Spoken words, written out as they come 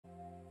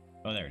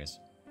Oh, there it is.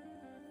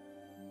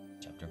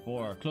 Chapter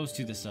 4, Close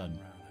to the Sun.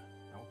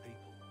 Our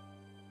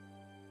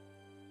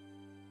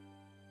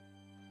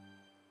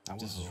people.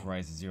 This is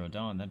Rise of Zero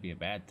Dawn, that'd be a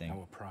bad thing.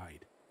 Our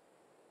pride.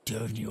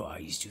 Turn your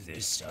eyes to the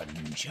sun,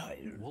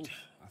 child. Wolf,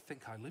 I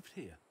think I lived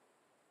here.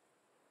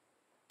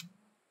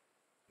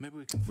 Maybe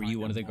we can Were you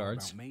find one of out the more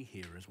guards? about me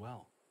here as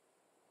well.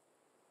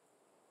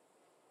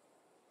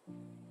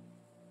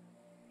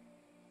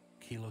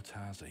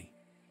 Kilotazi.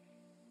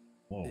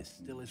 Whoa. It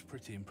still is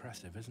pretty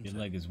impressive, isn't Your it?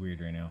 leg is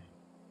weird right now.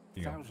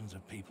 Here you go. Thousands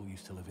of people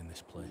used to live in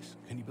this place.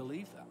 Can you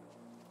believe that?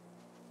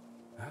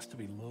 There has to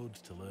be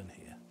loads to learn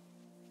here.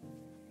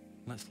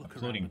 Let's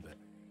look around a bit.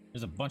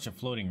 There's a bunch of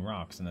floating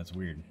rocks, and that's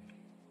weird.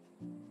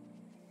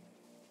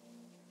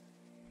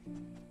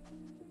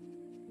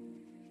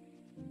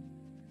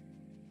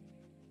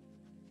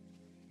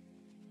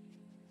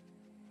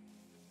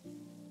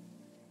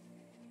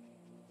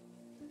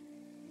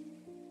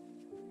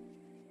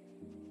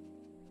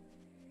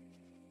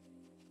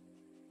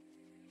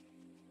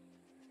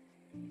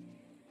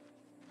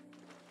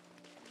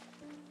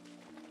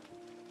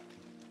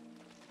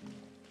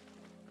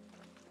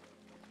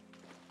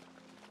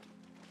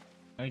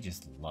 I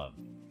just love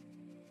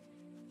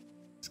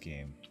this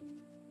game.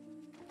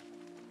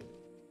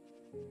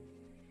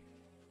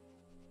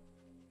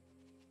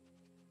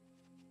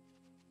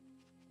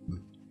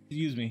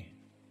 Excuse me.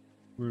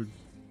 Rude.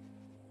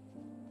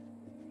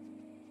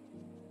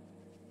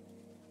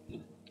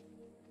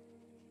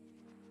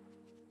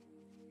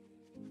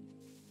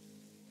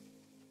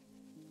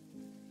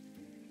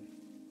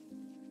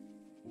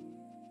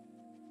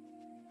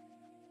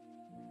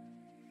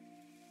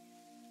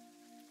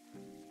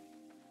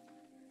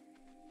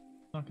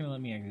 Not gonna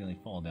let me accidentally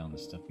fall down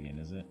this stuff again,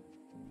 is it?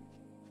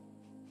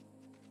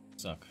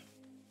 Suck.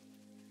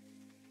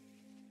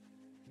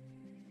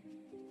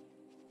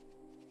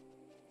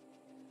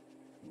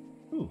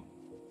 Ooh.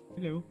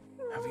 Hello.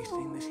 Have you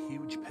seen this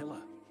huge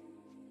pillar?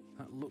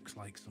 That looks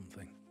like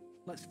something.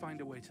 Let's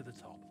find a way to the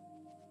top.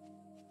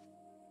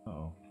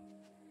 Uh-oh.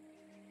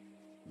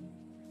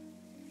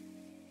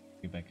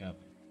 Get back up.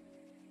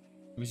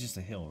 It was just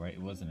a hill, right?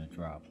 It wasn't a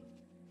drop.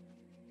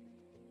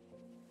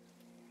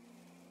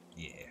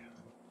 Yeah.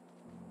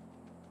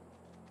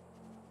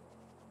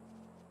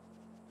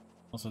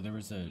 Also, there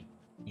was a,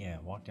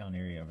 walk down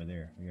area over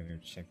there. We gotta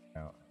check it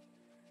out.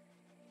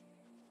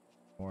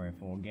 Or I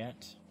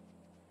forget.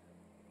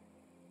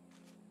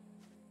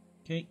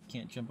 Okay,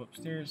 can't jump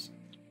upstairs.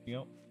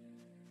 Yep.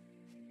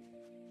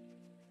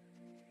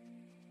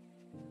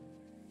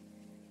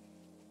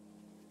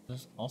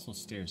 There's also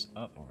stairs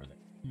up over there.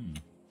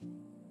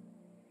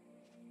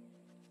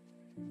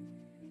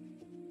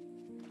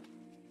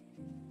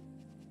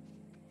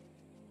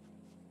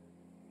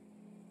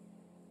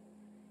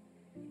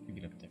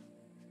 Get up there.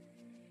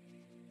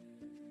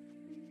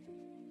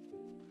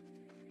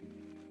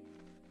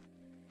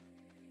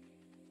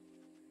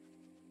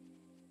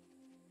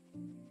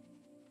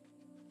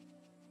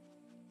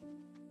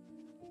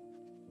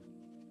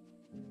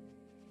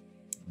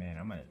 Man,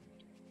 I'm gonna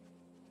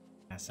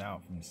pass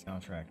out from the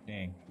soundtrack.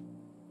 Dang.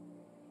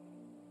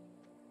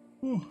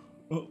 Ooh.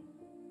 Oh,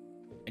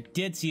 I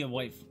did see a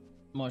white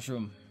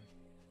mushroom.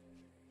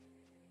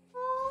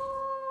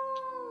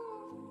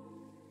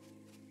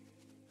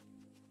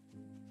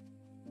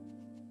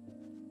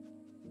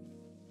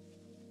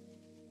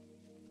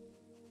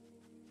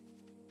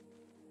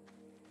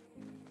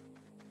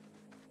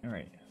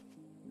 Alright.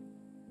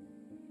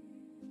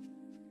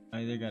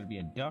 Either gotta be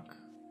a duck.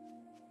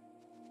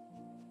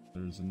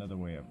 There's another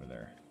way over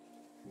there.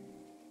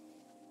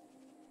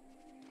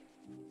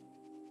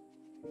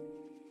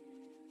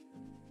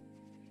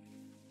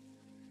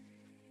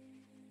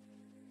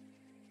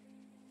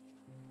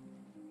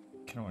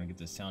 Kinda wanna get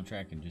the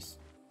soundtrack and just...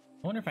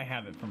 I wonder if I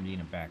have it from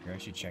being a backer. I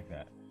should check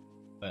that.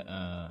 But,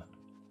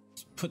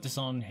 just put this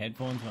on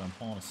headphones when I'm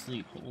falling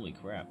asleep. Holy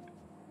crap.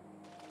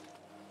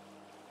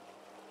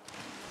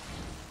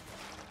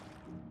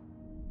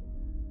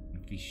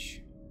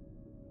 Fish.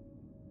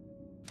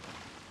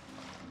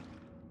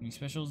 Any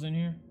specials in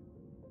here?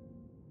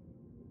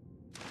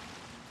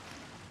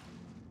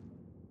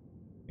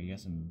 I got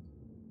some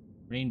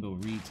rainbow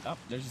reeds. Oh,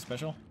 there's a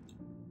special.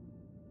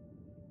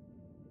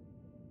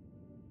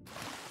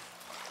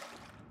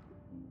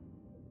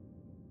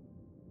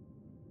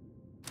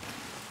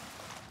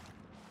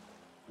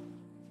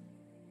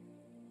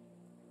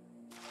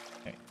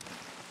 Okay.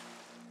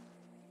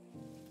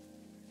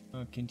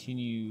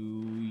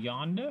 Continue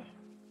yonder.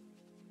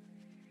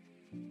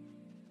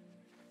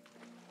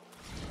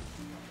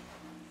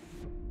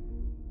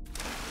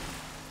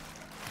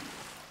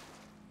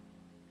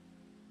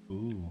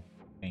 Ooh,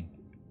 dang.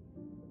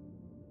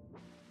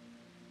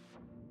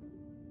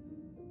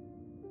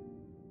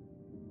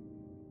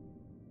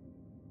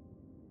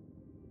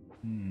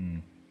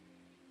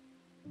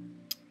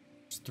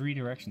 There's 3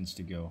 directions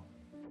to go.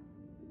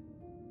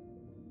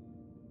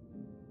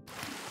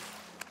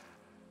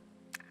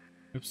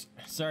 Oops.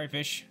 Sorry,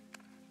 fish.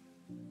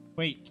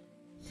 Wait.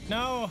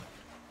 No!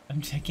 I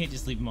can't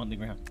just leave him on the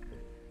ground.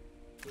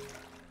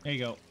 There you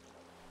go.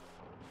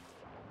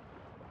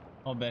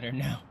 All better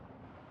now.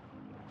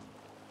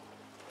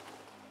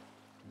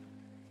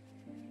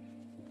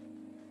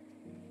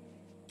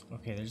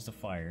 Okay, there's the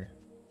fire.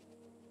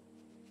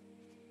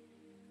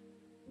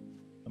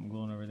 I'm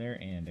going over there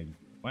and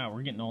wow,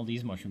 we're getting all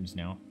these mushrooms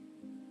now.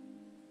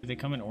 Do they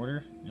come in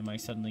order? Am I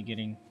suddenly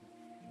getting...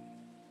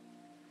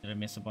 Did I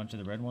miss a bunch of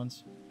the red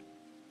ones?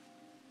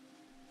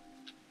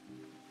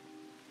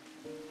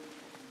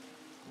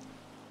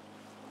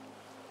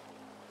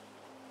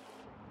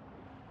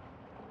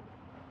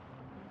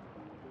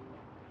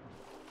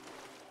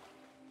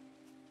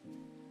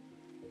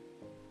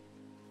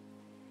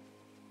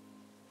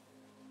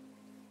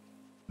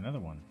 Another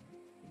one.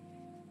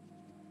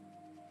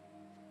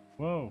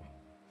 Whoa.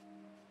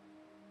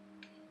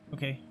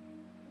 Okay.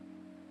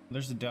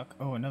 There's the duck.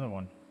 Oh, another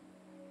one.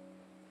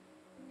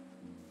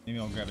 Maybe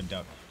I'll grab a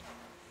duck.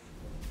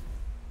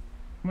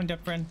 Come on,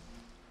 duck friend.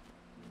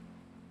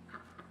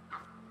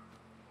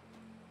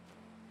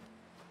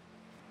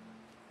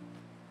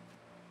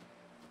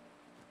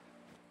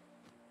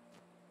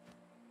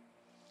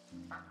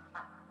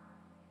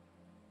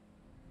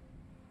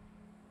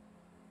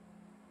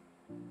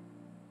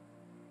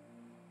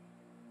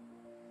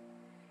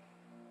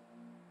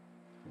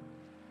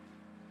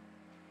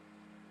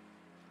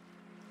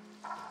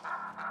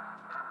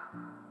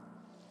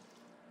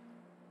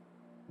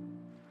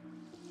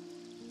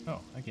 Oh,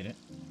 I get it.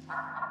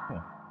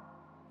 Cool.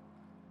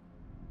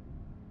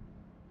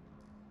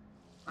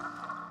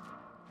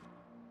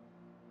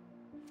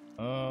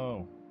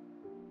 Oh.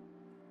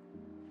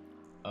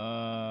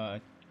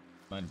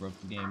 Might have broke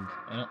the game.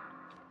 I don't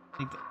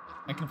think that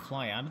I can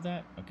fly out of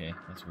that? Okay,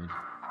 that's weird.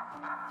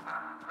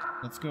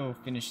 Let's go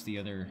finish the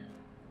other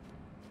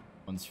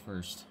ones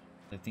first.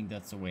 I think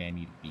that's the way I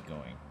need to be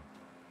going.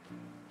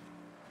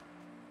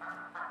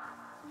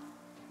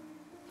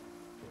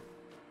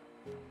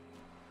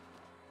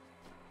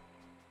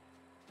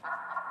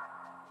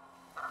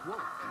 Whoa,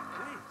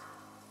 wait!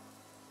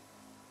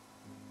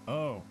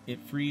 Oh, it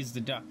frees the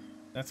duck.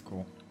 That's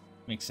cool.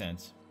 Makes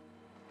sense.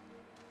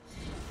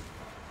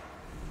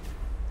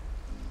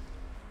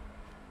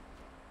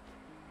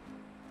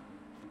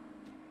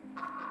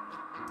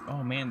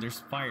 Oh man, there's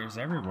fires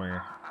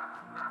everywhere.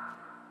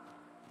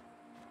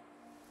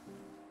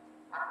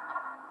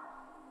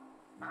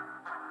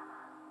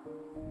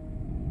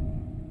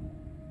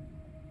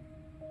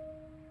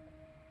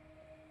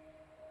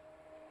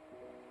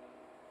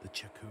 The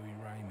Chakui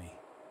Raimi.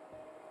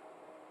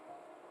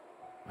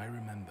 I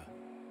remember.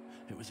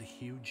 It was a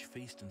huge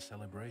feast and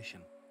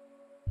celebration.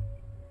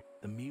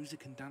 The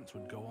music and dance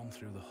would go on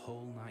through the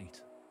whole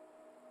night.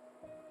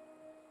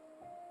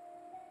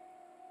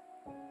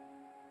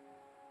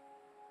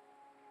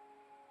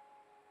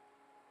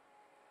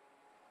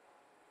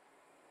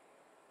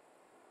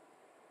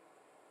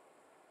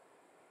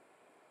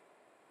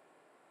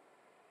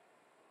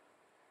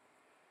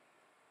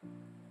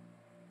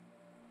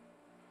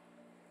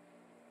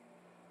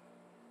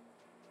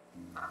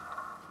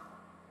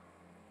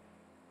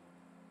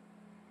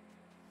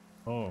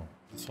 Oh,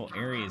 this whole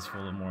area is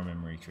full of more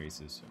memory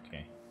traces.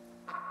 Okay.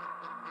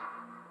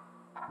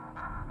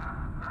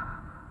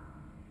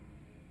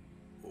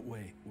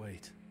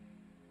 Wait.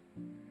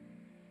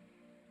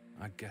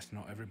 I guess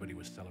not everybody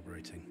was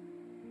celebrating.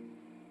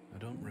 I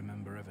don't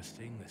remember ever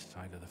seeing this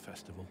side of the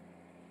festival.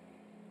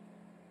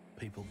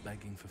 People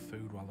begging for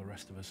food while the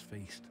rest of us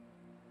feast.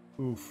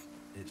 Oof.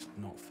 It's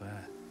not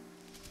fair.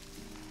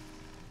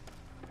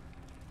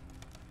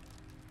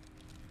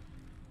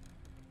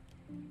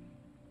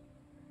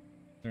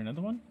 Is there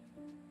another one?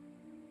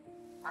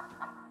 I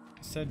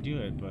said do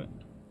it, but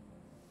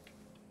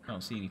I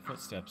don't see any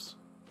footsteps.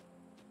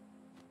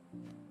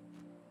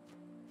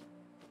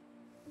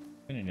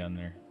 Spinning down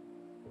there.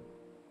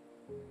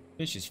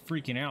 Fish is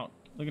freaking out.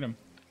 Look at him.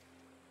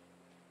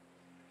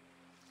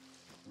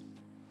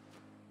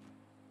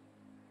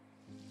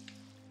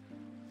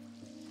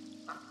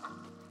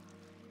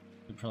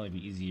 Would probably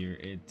be easier.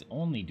 It's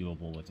only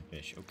doable with the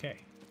fish. Okay.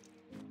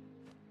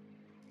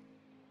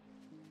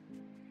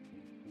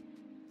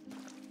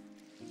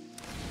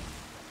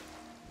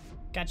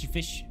 Got you,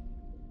 fish.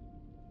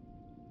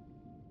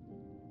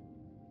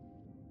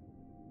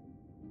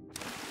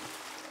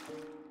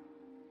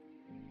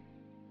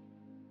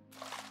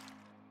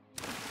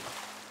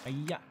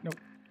 Yeah, nope.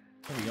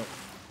 There we go.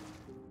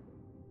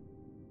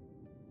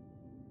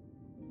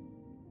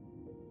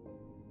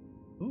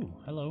 Ooh,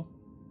 hello.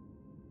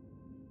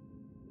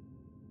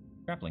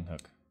 Grappling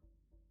hook.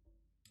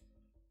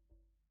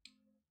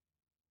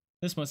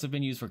 This must have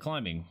been used for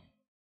climbing.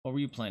 What were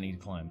you planning to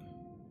climb?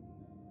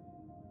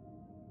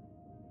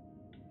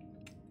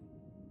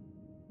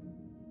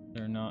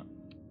 They're not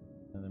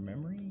another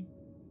memory?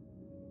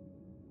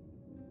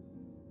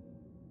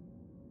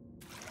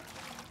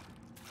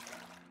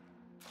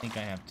 I think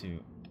I have to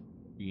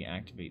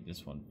reactivate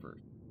this one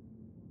first.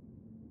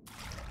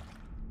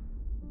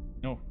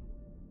 No.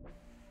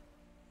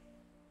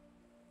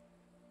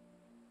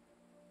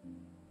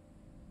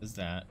 Is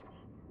that?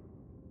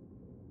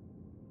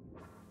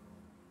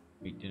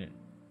 Wait, did it?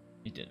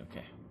 It did,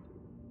 okay.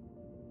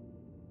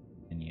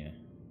 And yeah.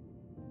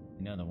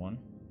 Another one.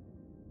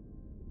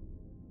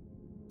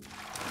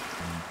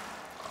 And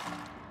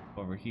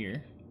over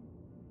here.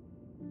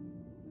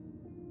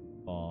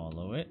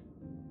 Follow it.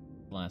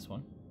 Last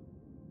one.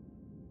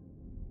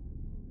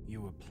 You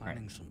were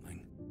planning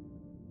something.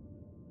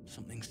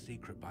 Something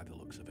secret by the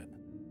looks of it.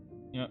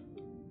 Yep.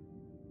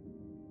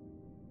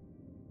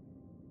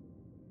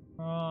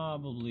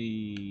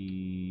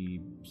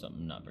 Probably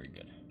something not very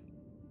good.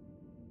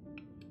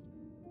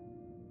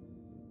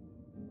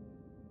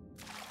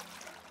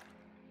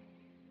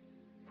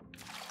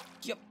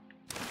 Yep.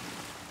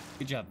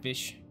 Good job,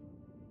 fish.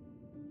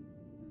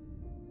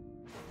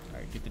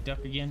 Alright, get the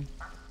duck again.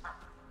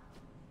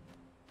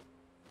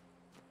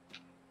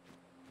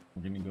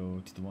 We're gonna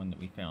go to the one that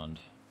we found.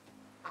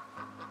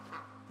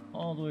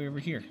 All the way over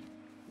here.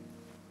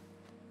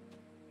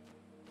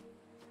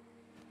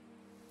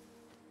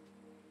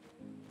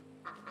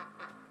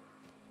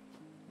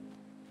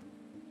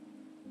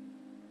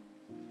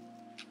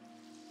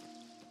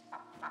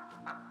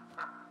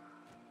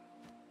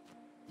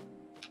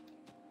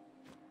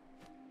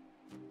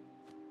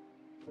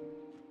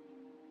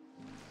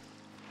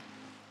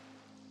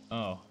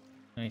 Oh,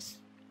 nice.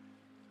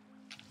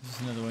 This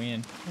is another way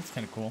in. That's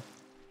kind of cool.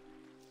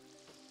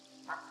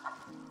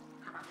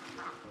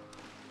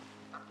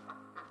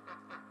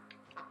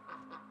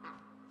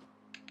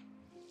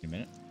 Wait a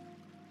minute.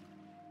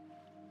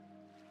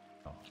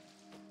 Oh.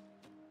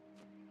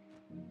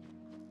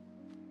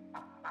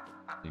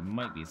 There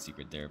might be a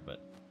secret there,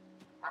 but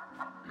I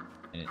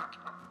didn't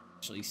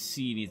actually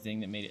see anything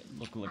that made it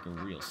look like a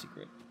real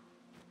secret.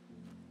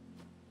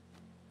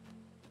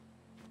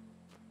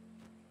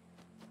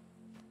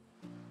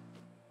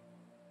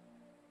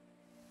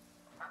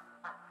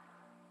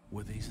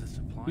 Were these the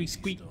supplies Squeak,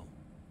 squeak. you stole?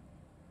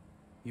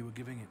 You were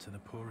giving it to the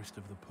poorest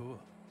of the poor.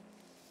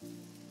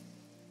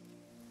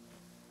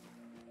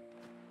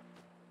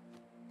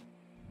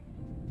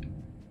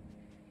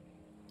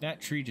 That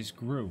tree just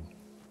grew.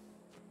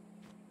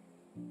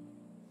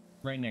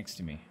 Right next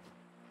to me.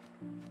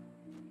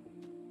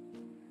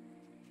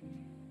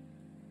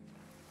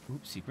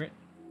 Oops, secret.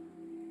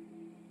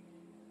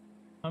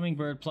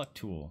 Hummingbird pluck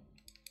tool.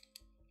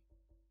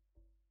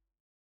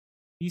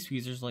 These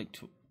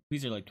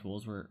tweezer-like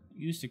tools were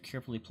used to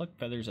carefully pluck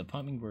feathers of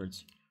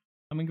hummingbirds.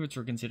 Hummingbirds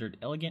were considered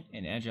elegant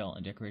and agile,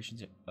 and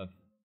decorations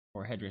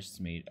or headdresses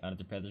made out of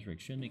their feathers were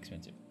extremely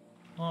expensive.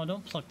 Oh,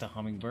 don't pluck the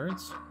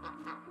hummingbirds.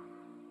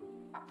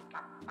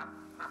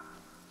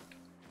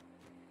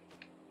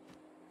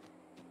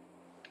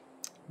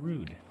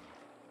 Rude.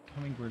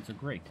 Hummingbirds are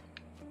great.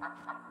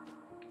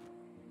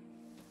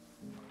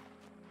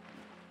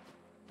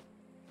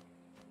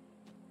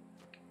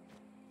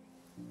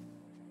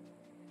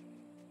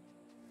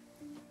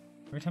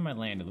 Every time I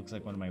land, it looks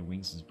like one of my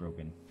wings is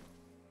broken.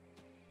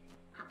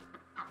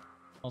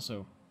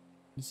 Also,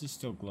 this is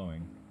still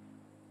glowing.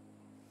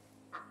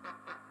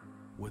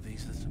 Were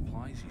these the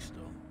supplies you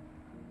stole?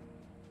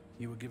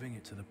 You were giving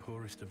it to the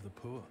poorest of the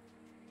poor.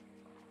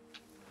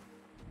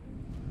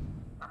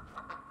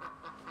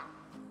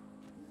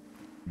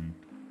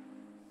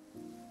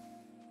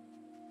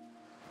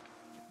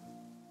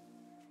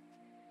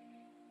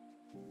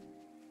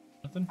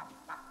 Nothing?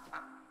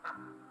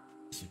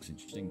 This looks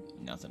interesting.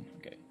 Nothing.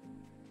 Okay.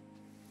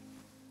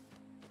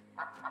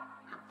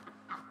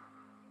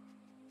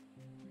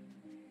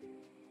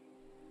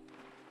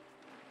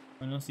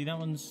 Oh no, see that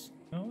one's...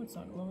 No, it's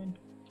not glowing.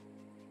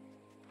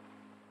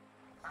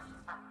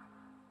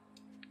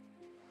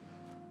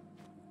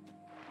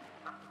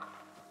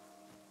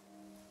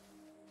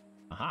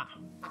 Aha!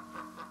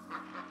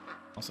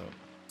 Also,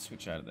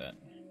 switch out of that.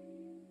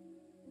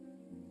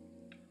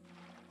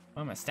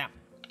 Oh, my stop.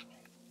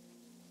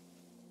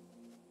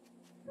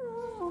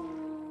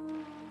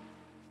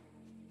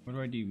 What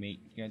do I do,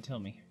 mate? You gotta tell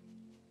me.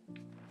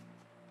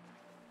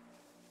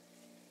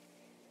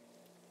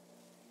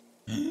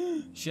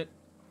 Shit.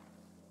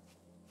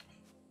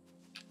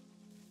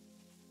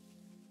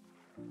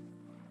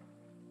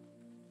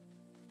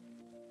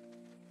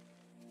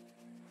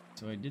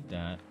 So I did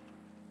that.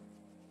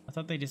 I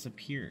thought they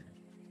disappeared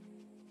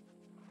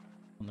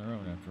on their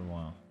own after a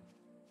while.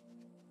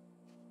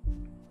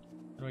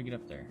 How do I get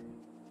up there?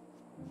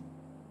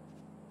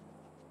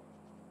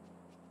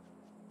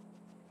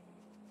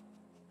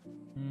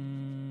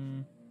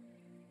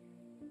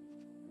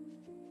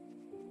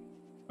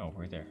 Oh,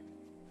 right there.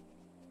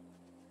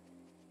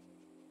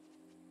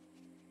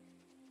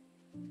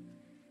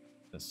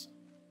 This.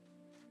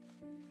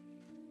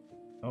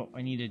 Oh,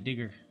 I need a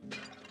digger.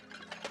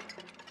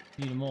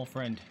 Need a mole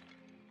friend.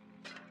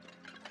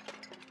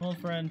 Mole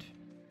friend.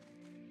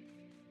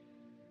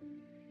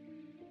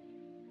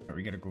 Alright,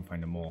 we gotta go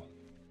find a mole.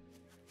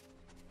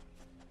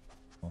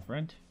 Mole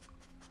friend.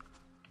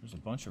 There's a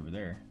bunch over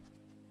there.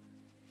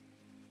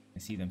 I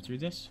see them through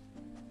this?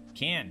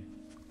 Can.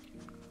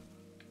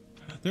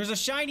 There's a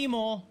shiny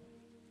mole!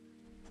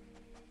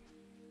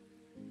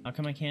 How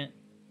come I can't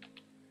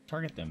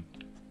target them?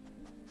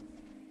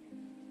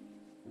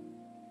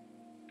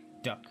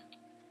 Duck.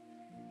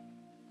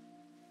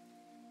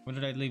 Where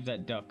did I leave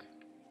that duck?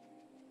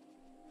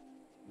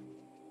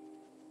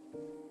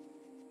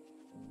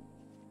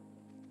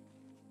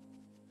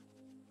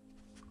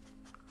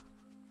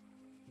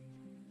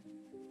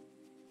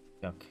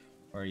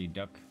 are you,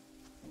 duck?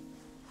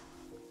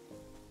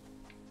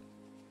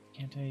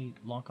 Can't I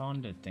lock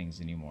on to things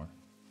anymore?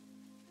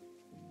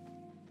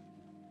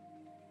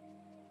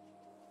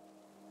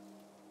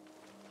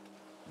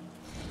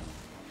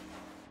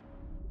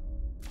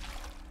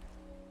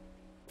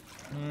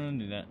 Don't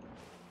do that.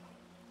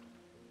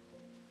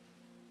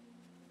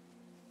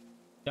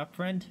 Duck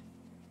friend?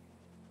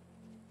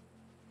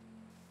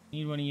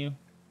 Need one of you.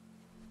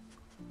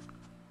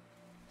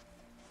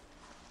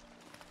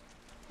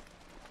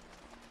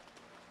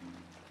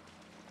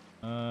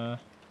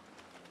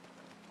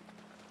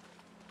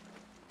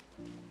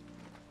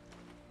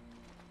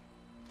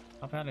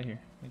 Hop out of here.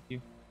 Thank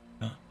you.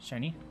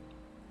 Shiny.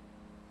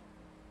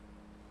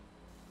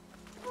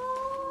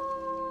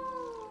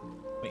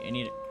 Wait, I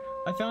need it.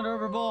 I found a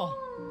rubber ball!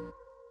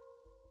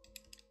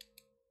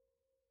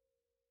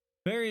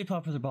 Very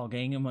popular ball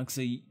game amongst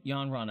the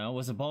Yanrana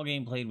was a ball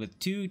game played with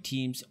 2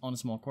 teams on a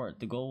small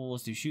court. The goal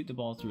was to shoot the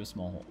ball through a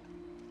small hole.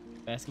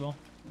 Basketball?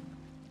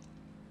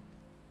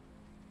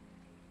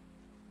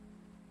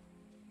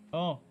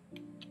 Oh,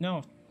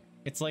 no.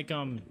 It's like,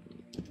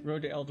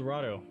 Road to El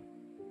Dorado.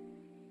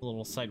 A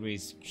little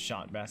sideways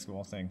shot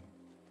basketball thing.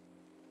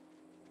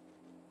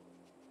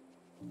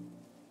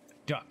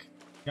 Duck.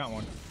 Got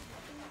one.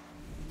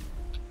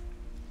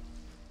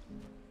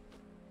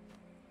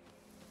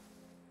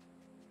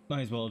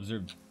 Might as well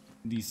observe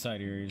these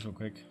side areas real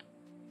quick.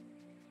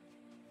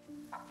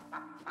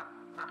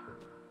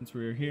 Since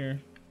we're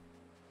here.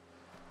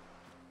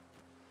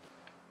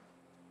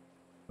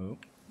 Oh,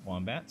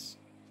 wombats.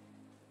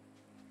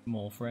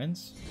 Mole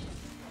friends.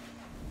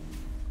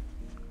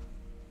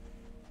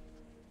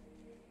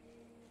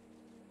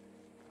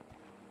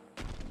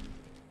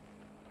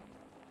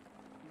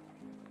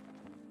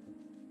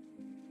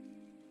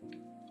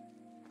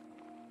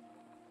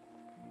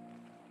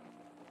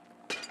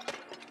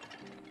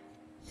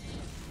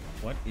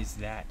 What is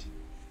that?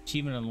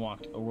 Achievement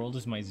unlocked. A world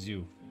is my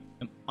zoo.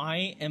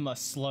 I am a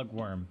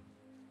slugworm.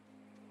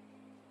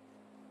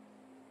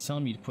 It's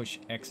telling me to push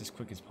X as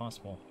quick as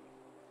possible.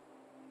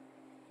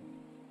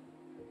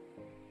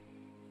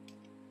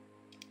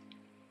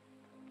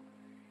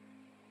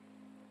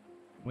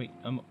 Wait,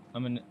 I'm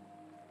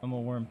a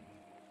worm.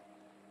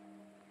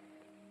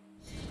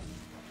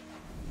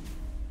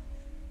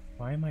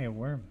 Why am I a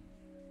worm?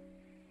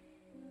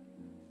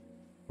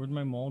 Where'd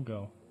my mole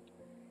go?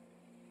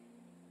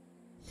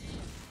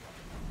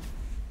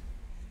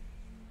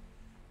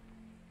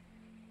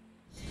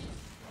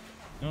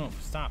 No,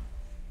 stop.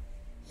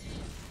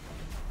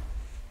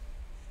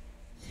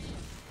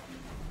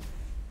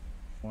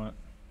 What?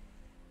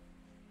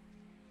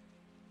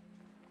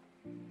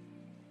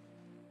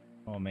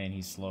 Oh man,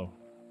 he's slow.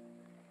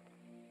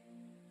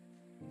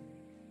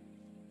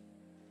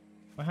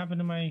 What happened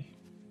to my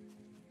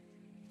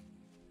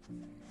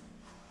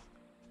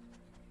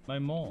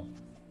mole?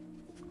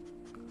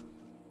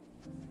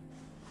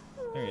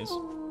 There he is.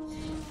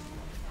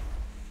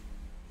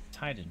 It's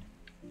hiding.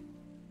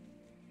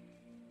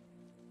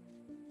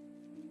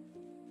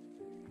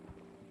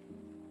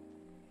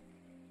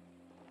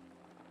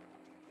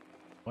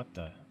 What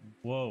the?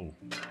 Whoa.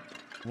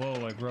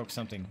 Whoa, I broke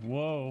something.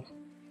 Whoa.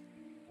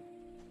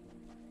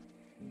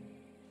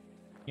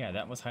 Yeah,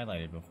 that was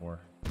highlighted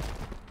before.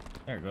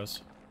 There it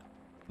goes.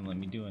 Don't let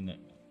me doing it.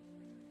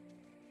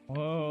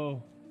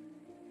 Whoa.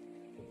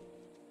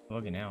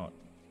 Bugging out.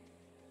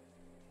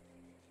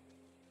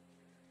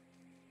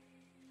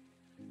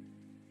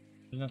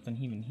 There's nothing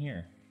even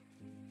here.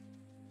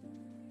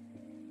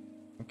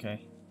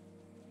 Okay.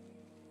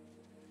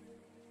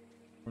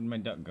 Where'd my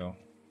duck go?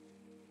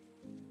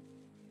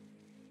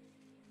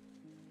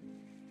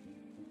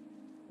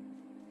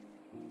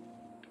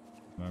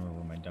 Remember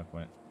where my duck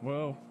went.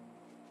 Whoa!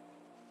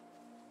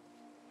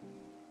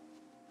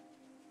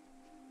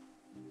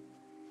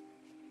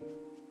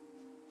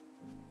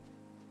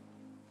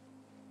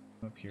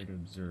 I'm up here to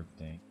observe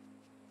things.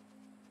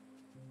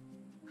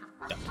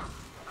 Duck.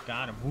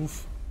 Got him.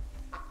 Woof.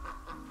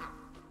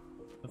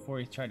 Before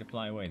he tried to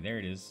fly away. There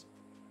it is.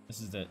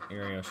 This is the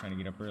area I was trying to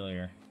get up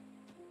earlier.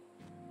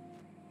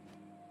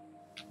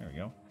 There we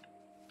go.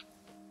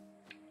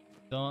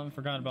 Still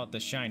forgot about the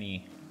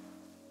shiny.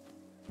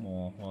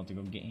 Well, we'll have to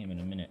go get him in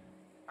a minute.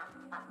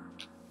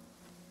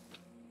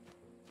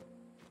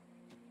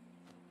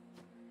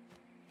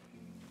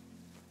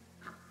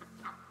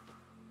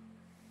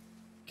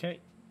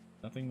 Okay,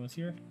 nothing was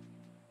here.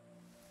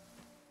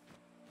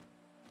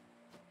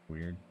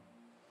 Weird.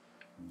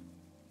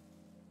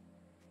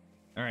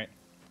 Alright.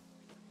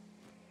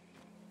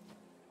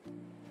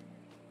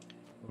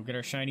 We'll get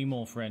our shiny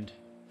mole friend.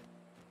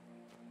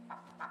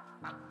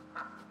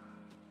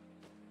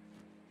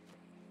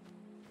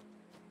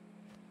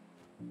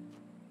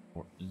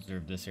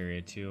 Observe this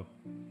area too.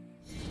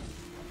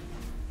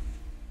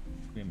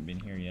 We haven't been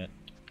here yet.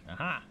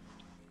 Aha!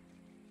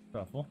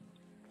 Truffle.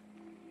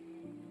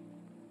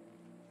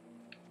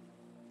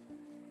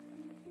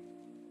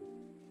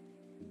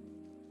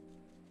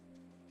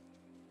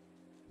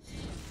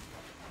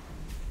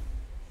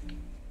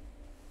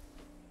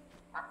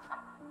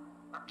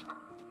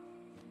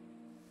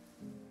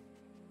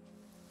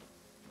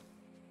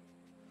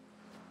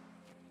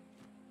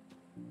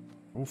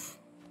 Oof.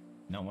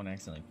 Not want to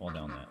accidentally fall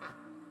down that.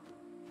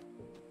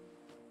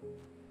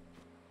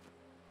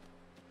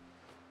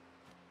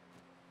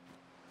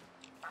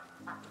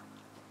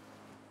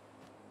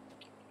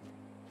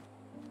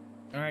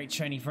 Alright,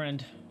 shiny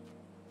friend.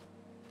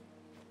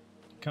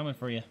 Coming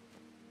for you.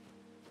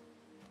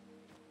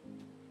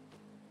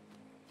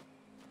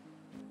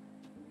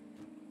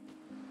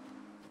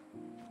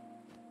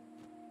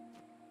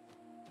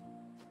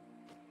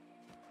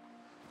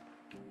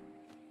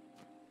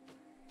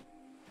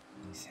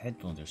 These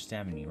headphones are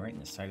stabbing me right in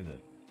the side of the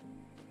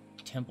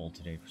temple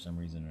today for some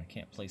reason, and I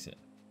can't place it.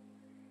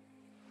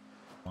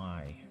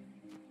 Why?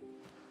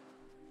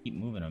 Keep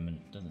moving them and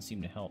it doesn't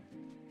seem to help.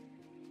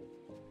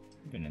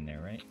 You've been in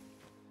there, right?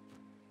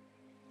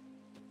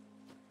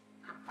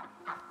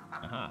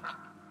 Aha.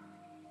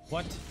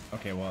 What?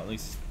 Okay, well at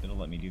least it'll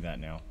let me do that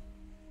now.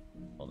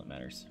 All that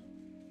matters.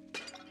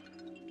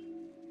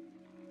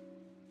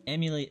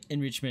 Emulate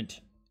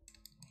enrichment.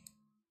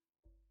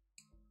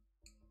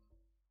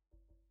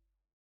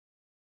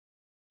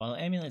 While the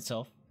amulet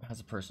itself has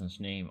a person's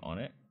name on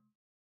it,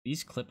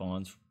 these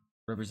clip-ons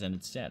represent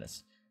its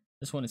status.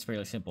 This one is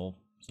fairly simple,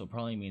 so it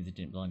probably means it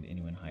didn't belong to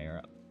anyone higher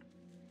up.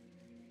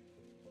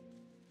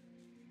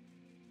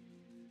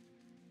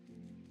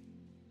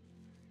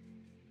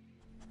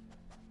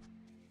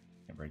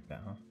 Can't break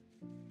that, huh?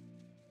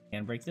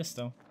 Can't break this,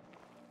 though.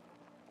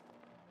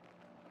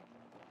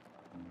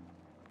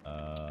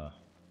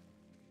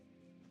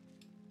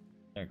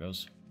 There it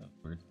goes. That's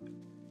weird.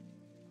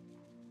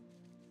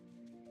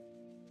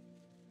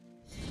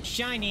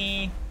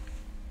 Shiny!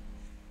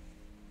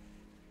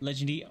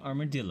 Legendary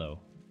Armadillo.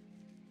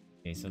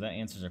 Okay, so that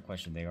answers our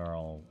question. They are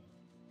all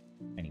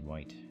shiny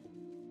white.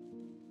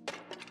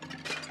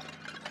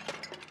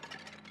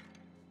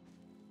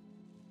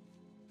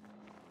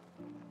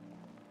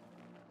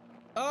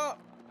 Oh!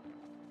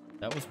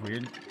 That was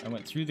weird. I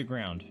went through the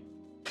ground.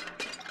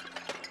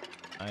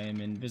 I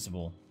am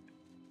invisible.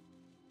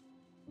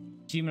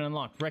 Achievement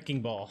unlocked.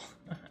 Wrecking Ball.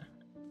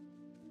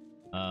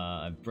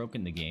 I've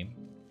broken the game.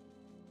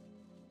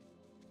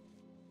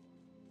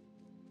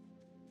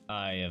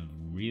 I have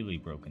really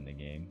broken the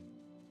game.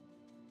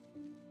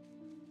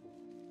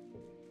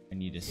 I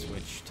need to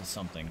switch to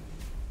something.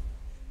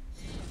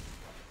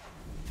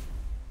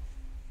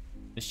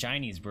 The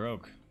shinies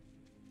broke.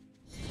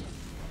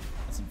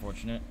 That's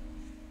unfortunate.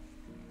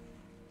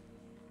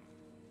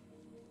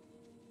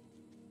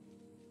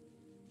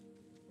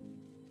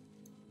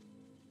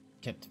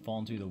 Kept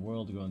falling through the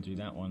world going through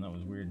that one. That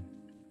was weird.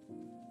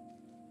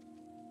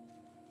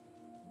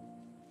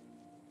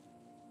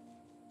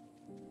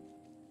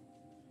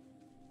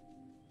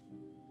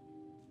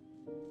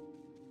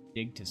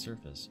 Dig to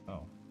surface.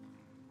 Oh.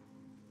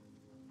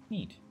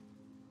 Neat.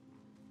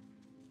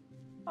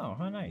 Oh,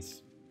 how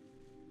nice.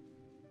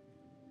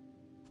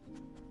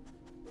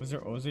 Was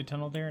there a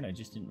tunnel there and I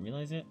just didn't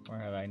realize it? Or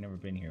have I never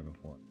been here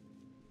before?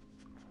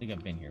 I think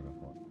I've been here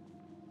before.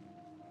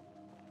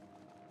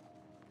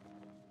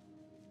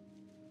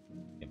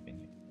 I've been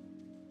here.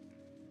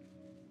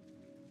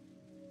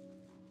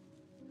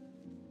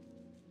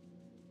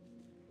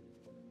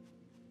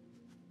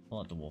 Pull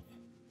out the wolf.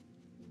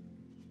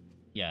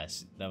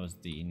 Yes, that was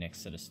the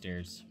next set of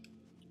stairs.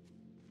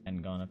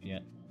 Hadn't gone up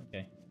yet.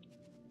 Okay.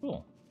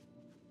 Cool.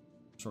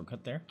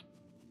 Shortcut there.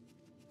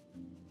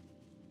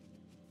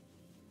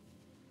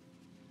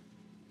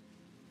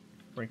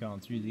 Break on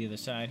through the other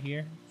side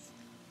here.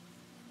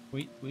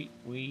 Wait.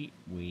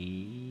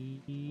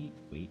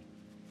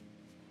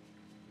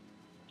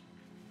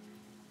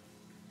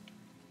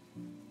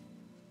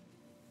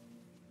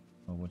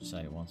 Or which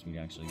side it wants me to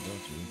actually go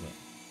to, but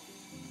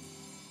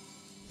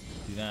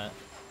do that.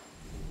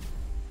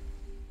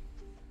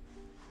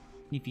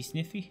 Sniffy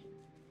sniffy?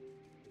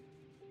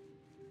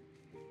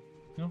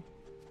 No?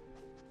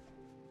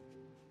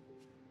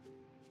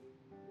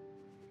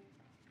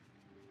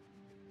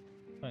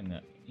 I find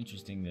that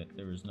interesting that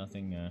there was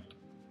nothing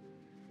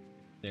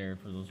there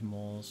for those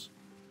moles.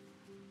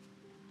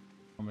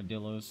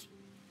 Armadillos.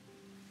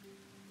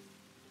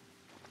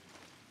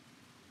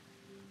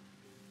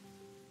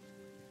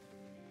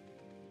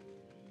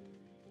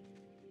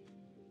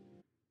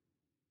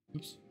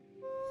 Oops.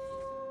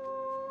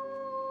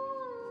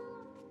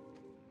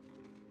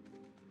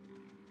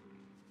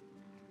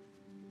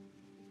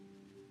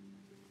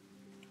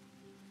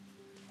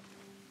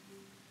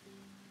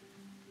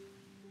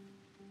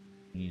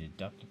 You need a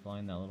duck to fly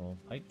in that little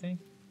pipe thing?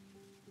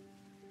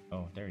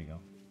 Oh, there you go.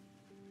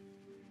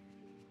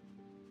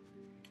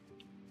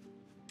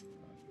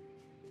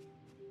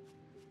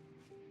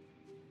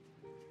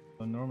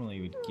 So normally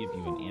it would give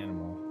you an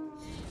animal.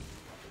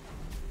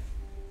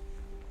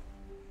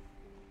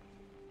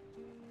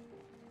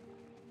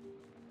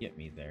 Get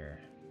me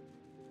there.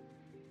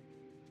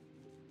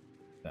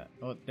 That.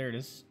 Oh, there it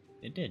is.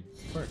 It did.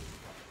 Work.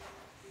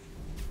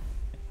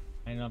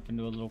 I ended up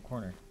into a little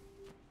corner.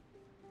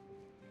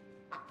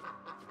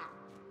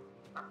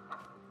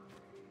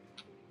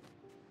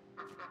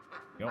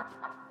 Yep.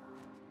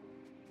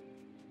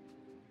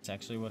 It's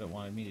actually what it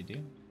wanted me to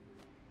do.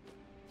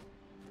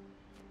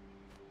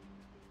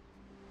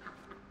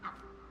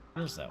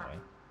 Feels that way.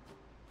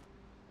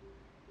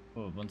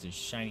 Oh, a bunch of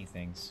shiny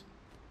things.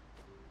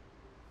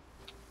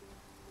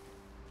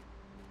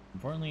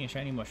 Importantly, a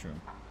shiny mushroom.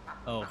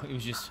 Oh, it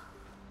was just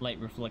light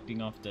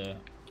reflecting off the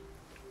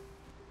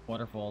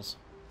waterfalls.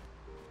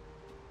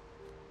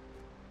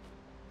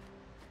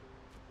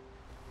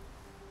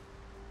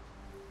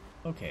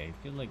 Okay,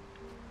 I feel like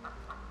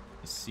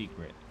a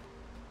secret.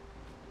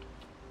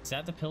 Is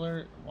that the pillar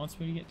it wants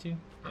me to get to?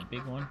 That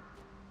big one?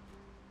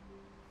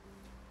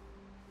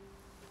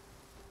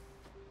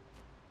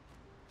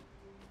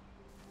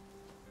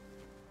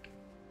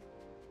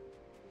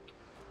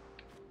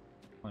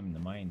 I'm in the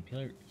Mayan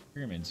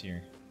pyramids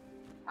here.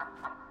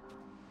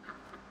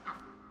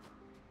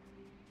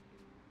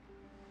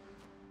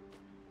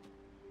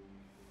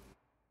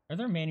 Are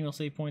there manual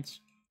save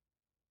points?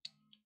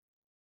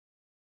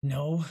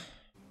 No.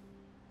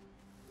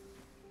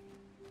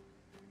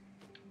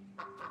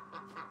 I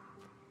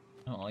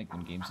don't like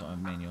when games don't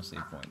have manual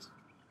save points.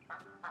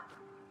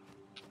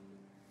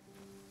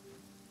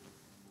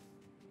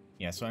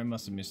 Yeah, so I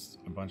must have missed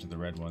a bunch of the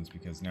red ones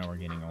because now we're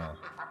getting all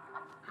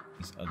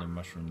these other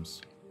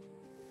mushrooms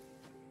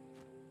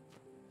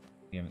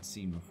we haven't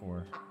seen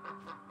before.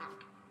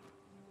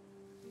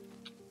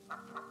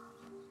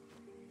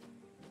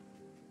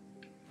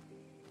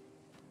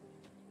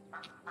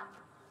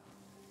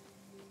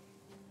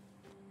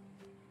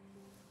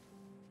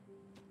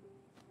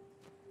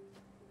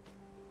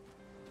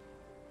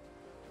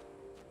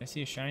 I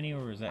see a shiny,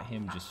 or is that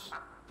him just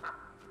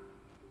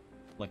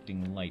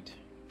reflecting light?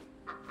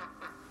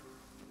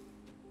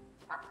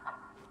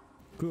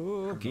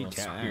 Cookie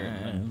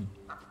time.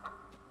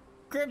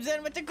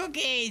 Crimson with the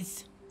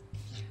cookies!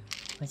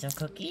 Want some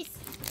cookies?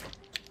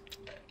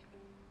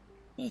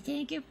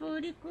 Thank you for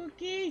the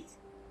cookies.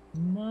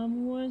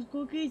 Mom wants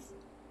cookies.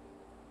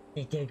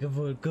 Thank you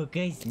for the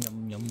cookies.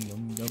 Yum yum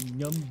yum yum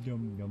yum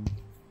yum yum.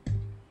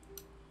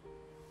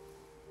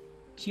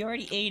 She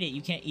already ate it.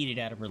 You can't eat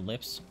it out of her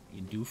lips,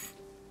 you doof.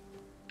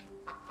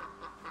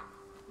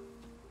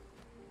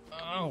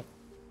 Oh!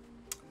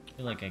 I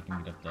feel like I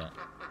can beat up that.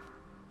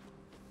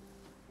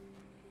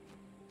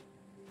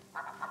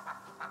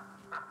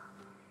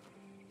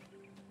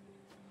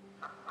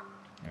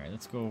 Alright,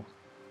 let's go.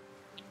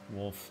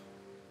 Wolf.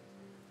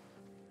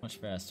 Much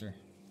faster.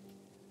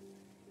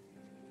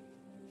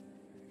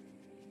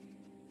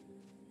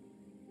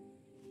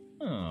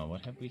 Oh,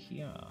 what have we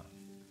here?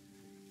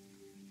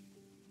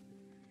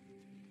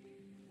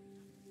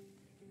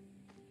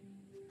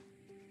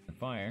 The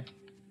fire.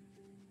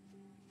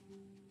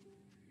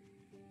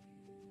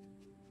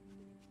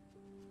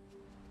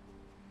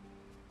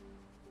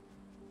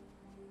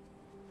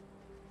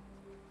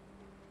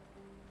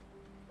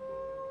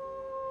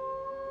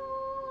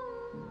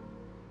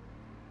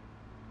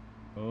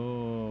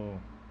 Oh,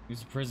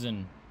 he's a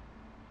prison.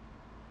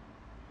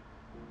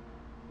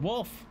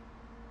 Wolf!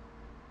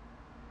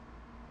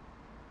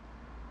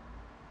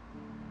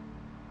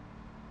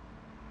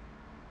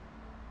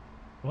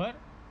 What?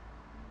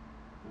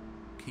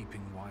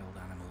 Keeping wild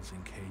animals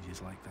in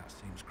cages like that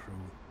seems cruel.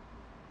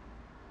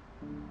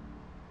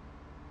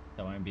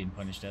 So I'm being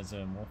punished as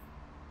a wolf.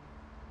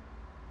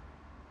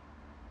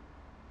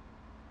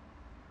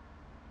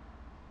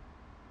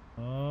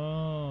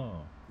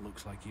 Oh.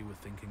 Looks like you were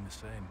thinking the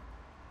same.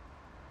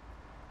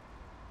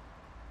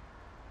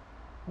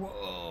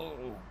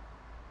 Whoa.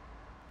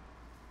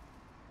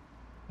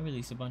 I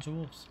released a bunch of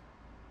wolves.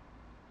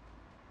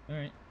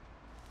 Alright.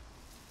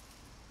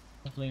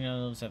 Hopefully none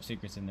of those have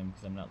secrets in them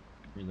because I'm not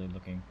really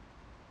looking.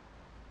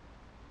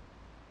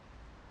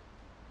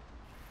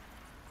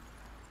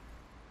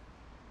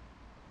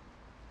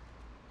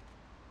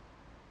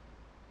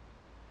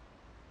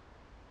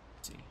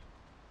 Let's see.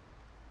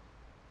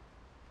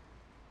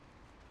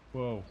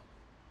 Whoa.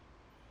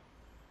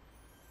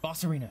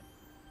 Boss arena.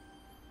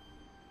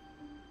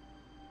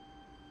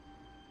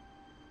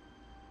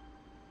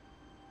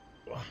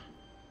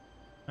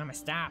 I'ma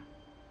stop.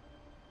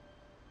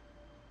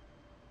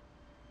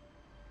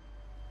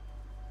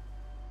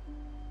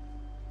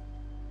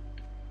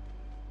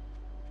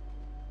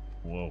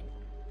 Whoa.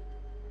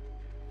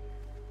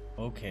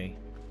 Okay.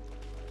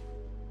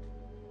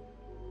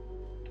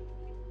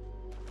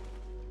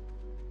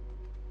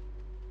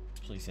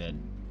 This place had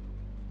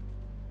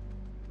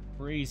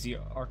crazy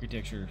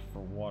architecture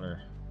for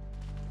water.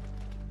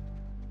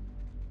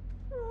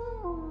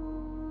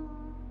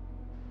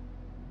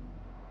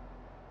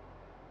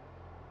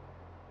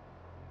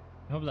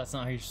 I hope that's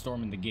not how you're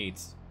storming the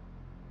gates.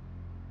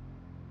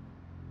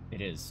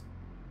 It is.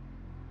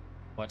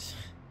 What?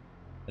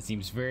 That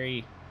seems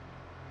very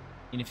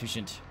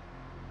inefficient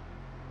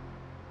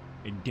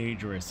and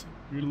dangerous.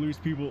 You're gonna lose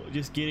people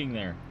just getting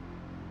there.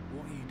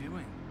 What are you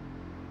doing?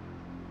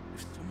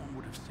 If someone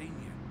would have seen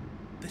you,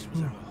 this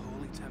was our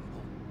holy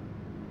temple.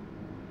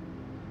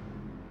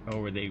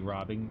 Oh, were they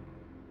robbing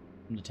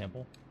from the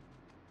temple?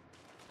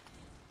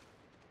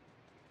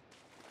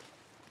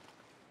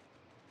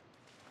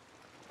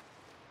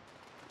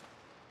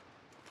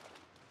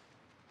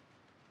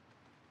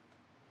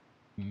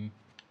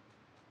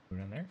 Go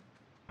down there.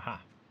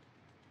 Aha.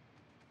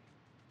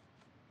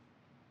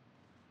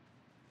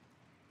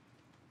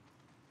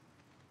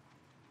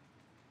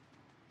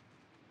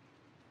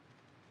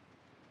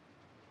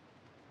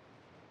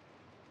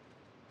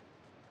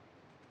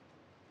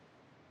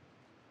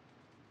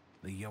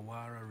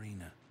 Yawar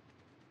Arena.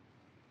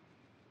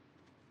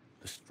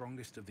 The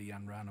strongest of the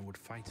Yanrana would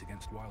fight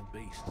against wild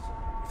beasts.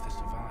 If they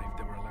survived,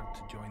 they were allowed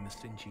to join the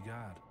Sinchi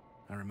Guard.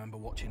 I remember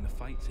watching the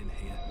fights in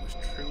here. It was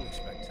truly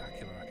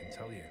spectacular, I can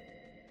tell you.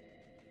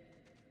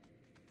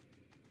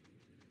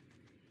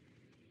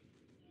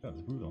 That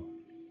was brutal.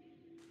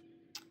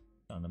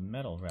 On a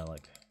metal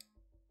relic.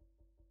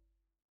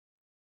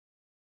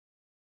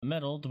 The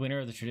medal, the winner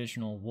of the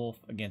traditional wolf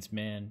against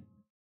man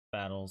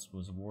battles,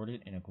 was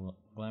awarded in a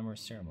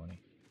glamorous ceremony.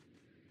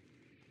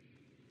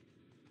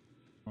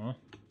 Huh?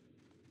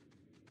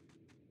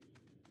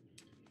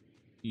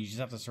 You just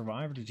have to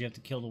survive, or did you have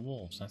to kill the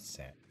wolves? That's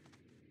sad.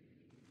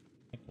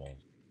 Like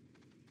wolves.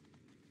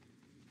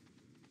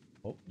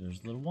 Oh, there's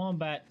a little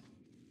wombat.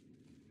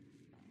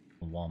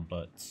 The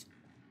wombats.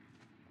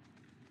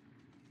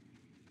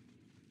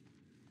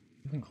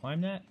 You can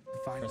climb that?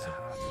 Find the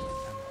heart of the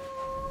temple.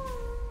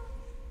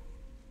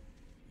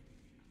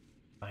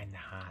 Find the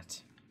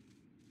heart.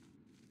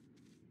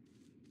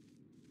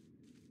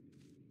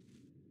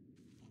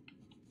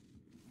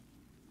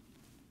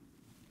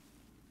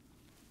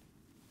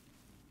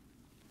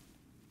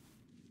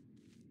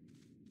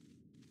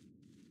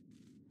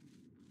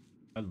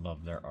 I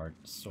love their art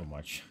so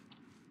much.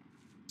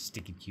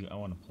 Sticky cute. I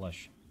want a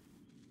plush.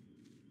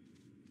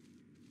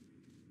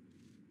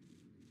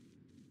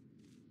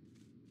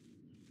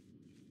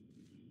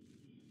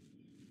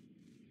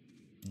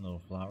 A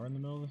little flower in the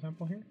middle of the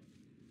temple here?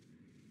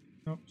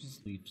 Nope,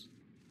 just leaves.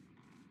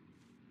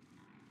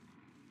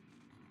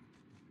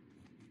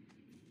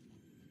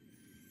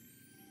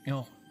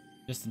 Oh,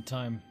 just in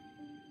time.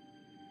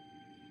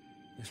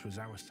 This was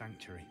our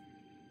sanctuary.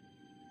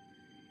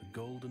 The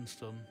golden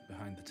sun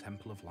behind the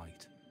Temple of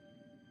Light.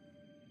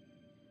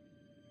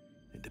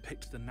 It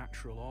depicts the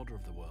natural order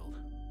of the world.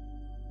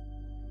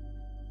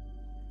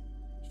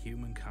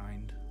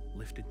 Humankind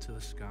lifted to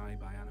the sky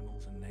by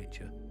animals and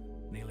nature,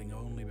 kneeling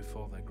only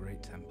before their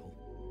great temple.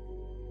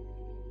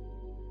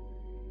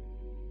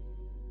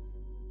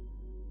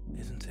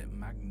 Isn't it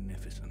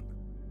magnificent?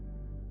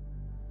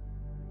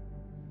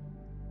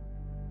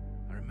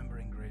 I remember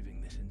engraving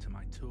this into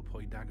my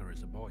topoi dagger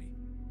as a boy.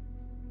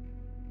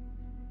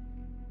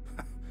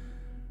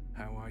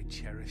 How I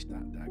cherished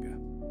that dagger.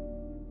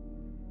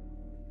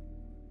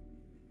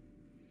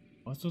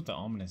 What's with the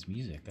ominous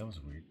music? That was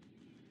weird.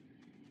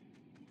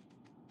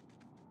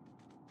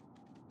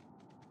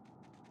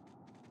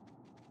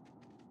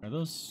 Are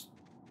those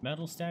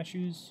metal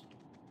statues?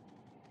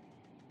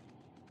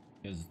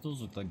 Because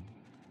those look like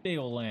big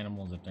old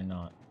animals if they're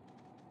not.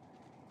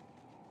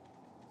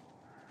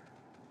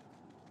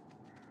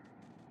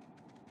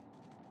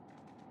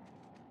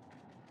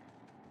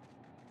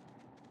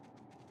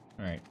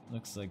 Alright,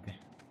 looks like I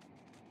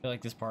feel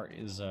like this part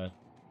is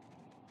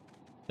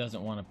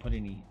doesn't want to put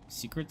any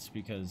secrets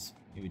because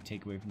it would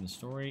take away from the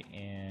story,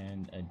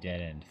 and a dead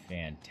end.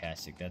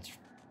 Fantastic.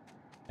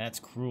 That's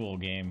cruel,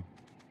 game.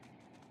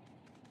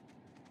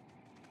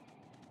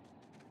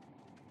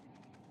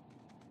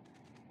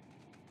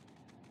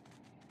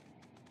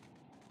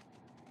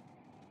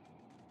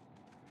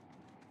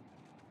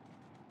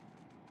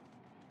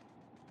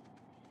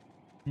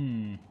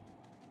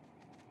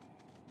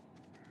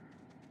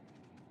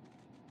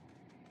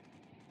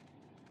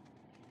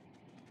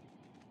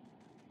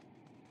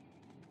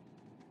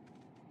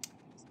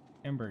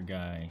 Ember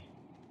guy.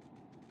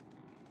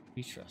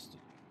 Be trusted.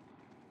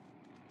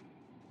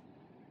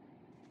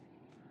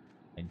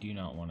 I do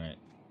not want to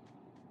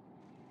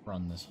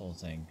run this whole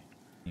thing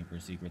for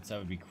secrets. That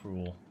would be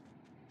cruel.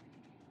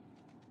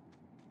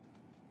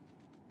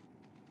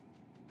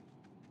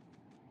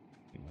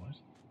 Wait, what?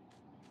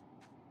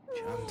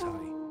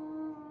 Chantai.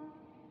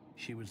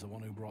 She was the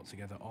one who brought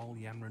together all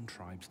Yanran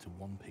tribes to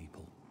one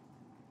people.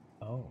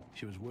 Oh.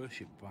 She was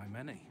worshipped by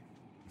many,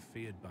 and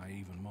feared by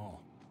even more.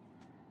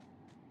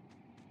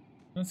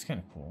 That's kind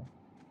of cool.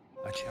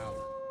 A child.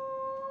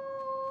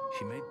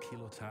 She made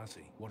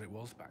Kilotazi what it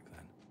was back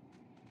then.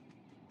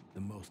 The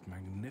most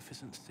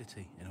magnificent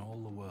city in all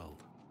the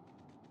world.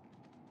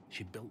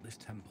 She built this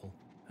temple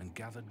and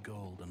gathered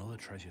gold and other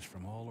treasures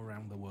from all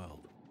around the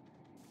world.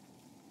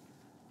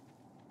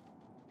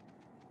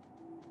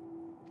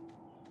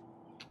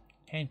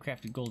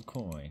 Handcrafted gold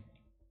coin.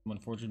 From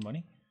unfortunate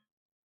money.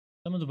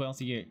 Some of the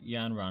wealthy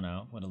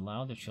Yanrana would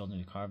allow their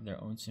children to carve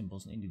their own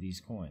symbols into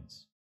these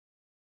coins,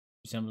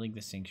 resembling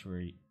the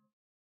sanctuary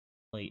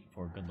plate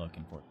for good luck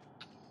and fortune.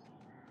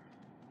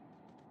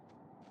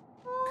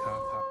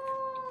 Karpak.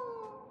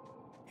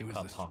 He was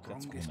the Karpak,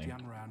 that's a cool strongest name.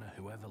 Yanrana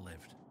who ever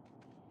lived.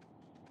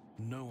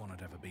 No one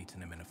had ever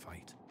beaten him in a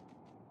fight.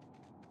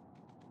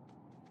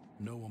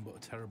 No one but a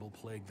terrible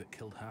plague that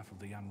killed half of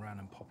the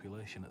Yanran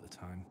population at the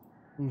time.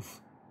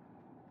 Oof.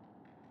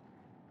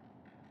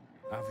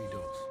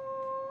 Avidos.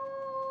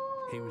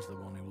 He was the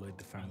one who laid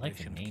the I like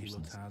the foundation of names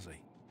in this. Kilotazi.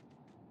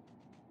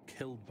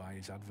 Killed by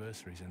his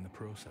adversaries in the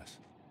process.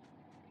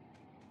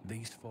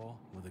 These four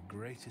were the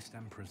greatest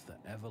emperors that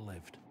ever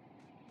lived.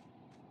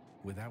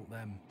 Without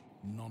them,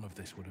 none of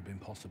this would have been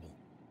possible.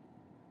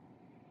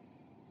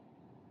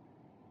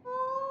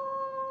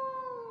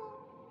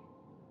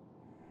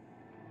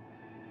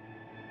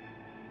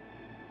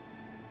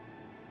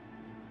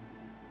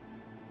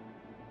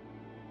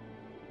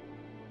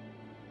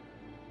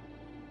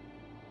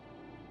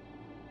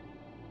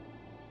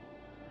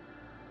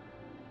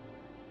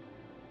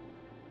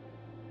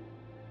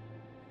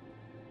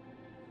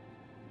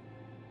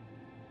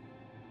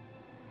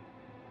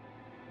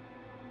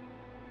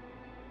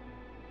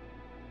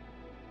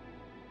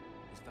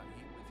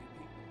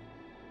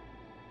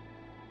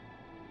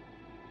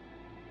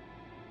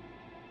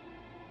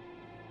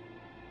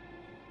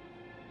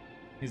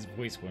 His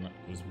voice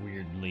was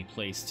weirdly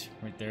placed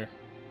right there.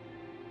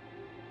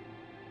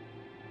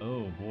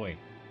 Oh boy.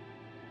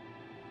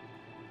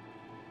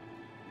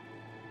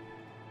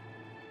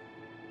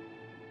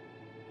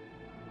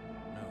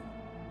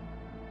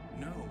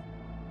 No. No.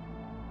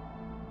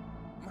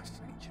 My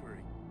sanctuary.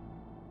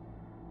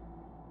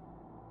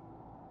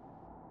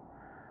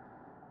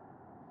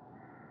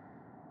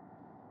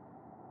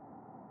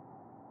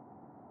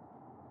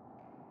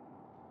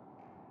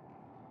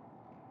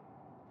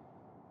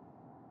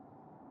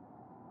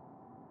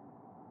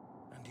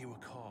 And you were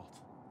caught.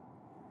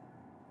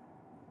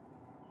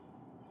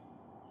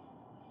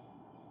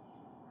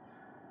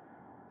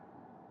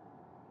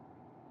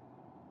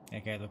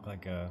 That guy looked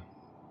like a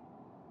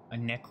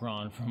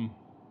Necron from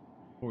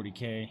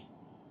 40K.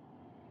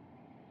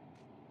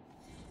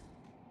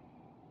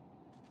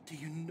 Do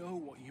you know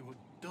what you had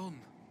done?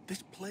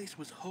 This place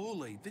was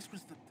holy. This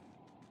was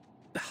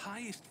the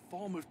highest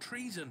form of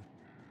treason.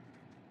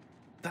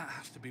 That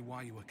has to be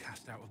why you were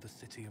cast out of the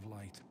City of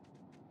Light.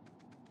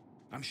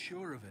 I'm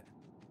sure of it.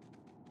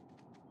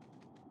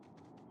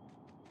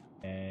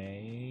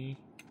 Okay.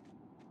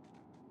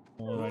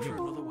 What do I Look for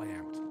do? another way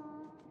out.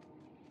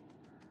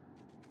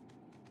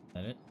 Is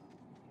that it?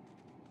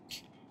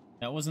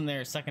 That wasn't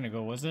there a second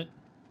ago, was it?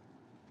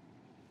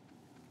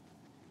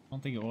 I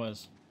don't think it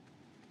was.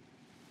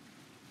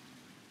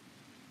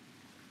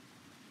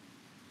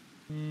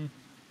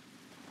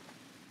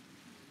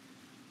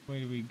 Where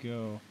do we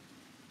go?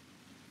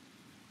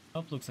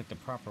 Up looks like the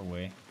proper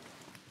way.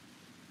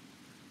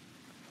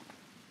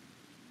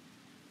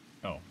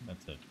 Oh,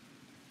 that's it.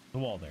 The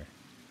wall there.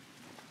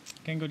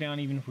 Can go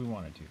down even if we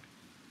wanted to.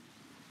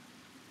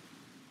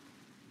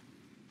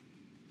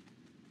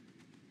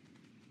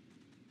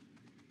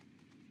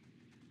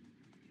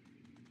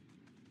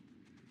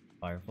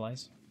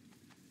 Fireflies?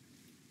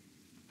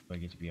 Do I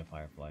get to be a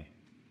firefly?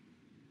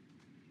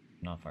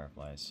 Not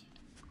fireflies.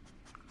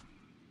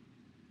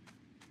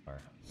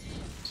 Fire.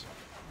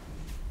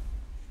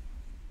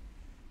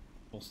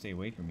 Will stay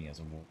away from me as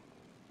a wolf.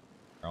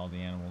 Or all the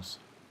animals.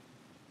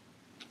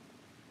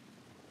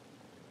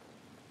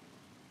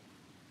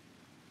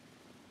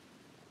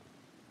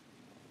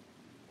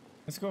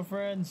 Let's go,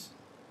 friends.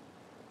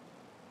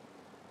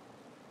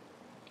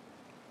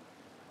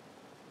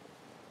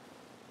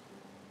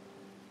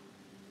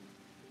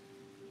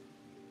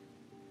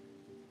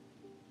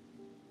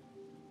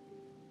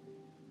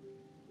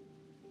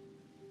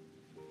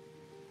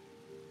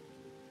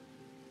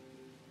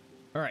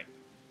 All right,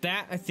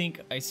 that I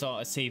think I saw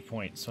a save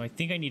point, so I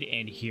think I need to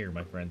end here,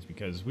 my friends,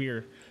 because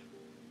we're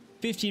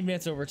 15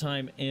 minutes over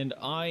time, and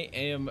I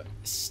am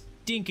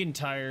stinking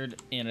tired,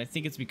 and I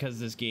think it's because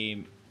this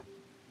game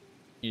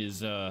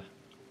is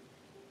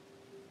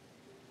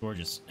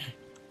gorgeous,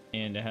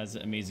 and it has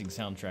an amazing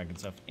soundtrack and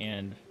stuff,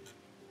 and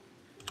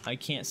I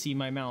can't see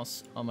my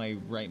mouse on my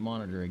right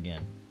monitor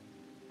again.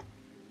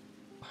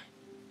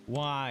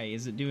 Why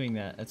is it doing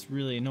that? That's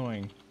really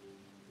annoying.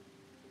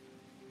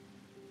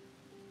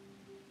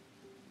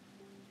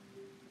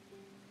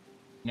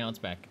 Now it's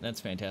back.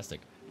 That's fantastic.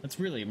 That's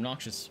really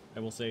obnoxious, I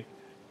will say.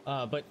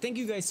 But thank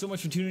you guys so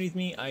much for tuning with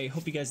me. I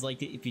hope you guys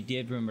liked it. If you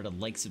did, remember to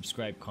like,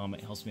 subscribe,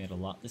 comment. It helps me out a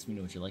lot. Let me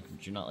know what you like,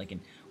 what you're not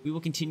liking. We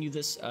will continue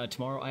this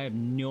tomorrow. I have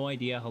no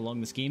idea how long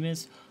this game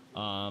is.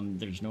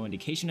 There's no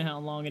indication of how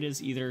long it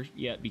is either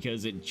yet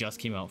because it just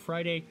came out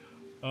Friday.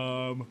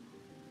 I'm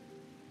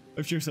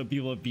sure some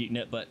people have beaten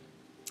it, but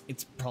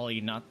it's probably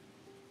not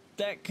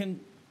that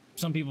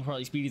some people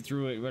probably speeded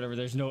through it, whatever.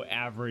 There's no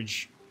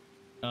average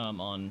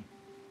on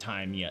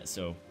time yet,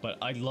 so but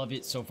I love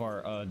it so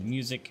far. The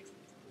music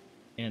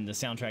and the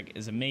soundtrack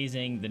is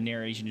amazing. The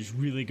narration is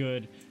really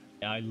good.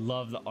 I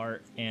love the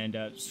art, and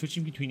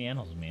switching between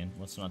animals, man,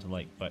 what's not to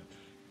like? But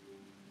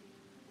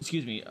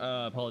excuse me,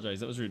 apologize,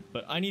 that was rude,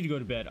 but I need to go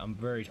to bed. I'm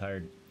very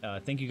tired.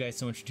 Thank you guys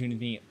so much for tuning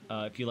with me.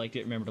 If you liked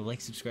it, remember to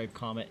like, subscribe,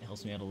 comment. It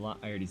helps me out a lot.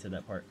 I already said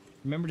that part.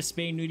 Remember to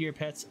spay new to your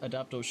pets,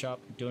 adopt or shop,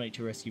 donate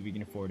to a rescue if you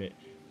can afford it,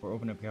 or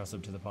open up your house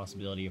up to the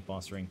possibility of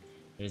fostering.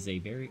 It is a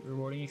very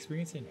rewarding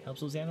experience and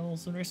helps those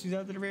animals and rescues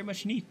out that are very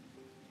much in need.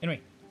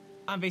 Anyway,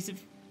 I'm Vaesive.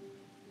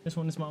 This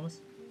one is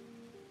Mama's.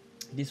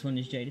 This one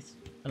is Jadis.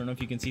 I don't know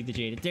if you can see the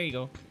Jaded. There you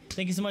go.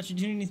 Thank you so much for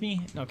tuning with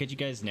me, and I'll catch you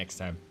guys next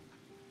time.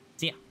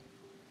 See ya.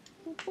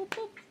 Boop, boop,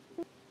 boop.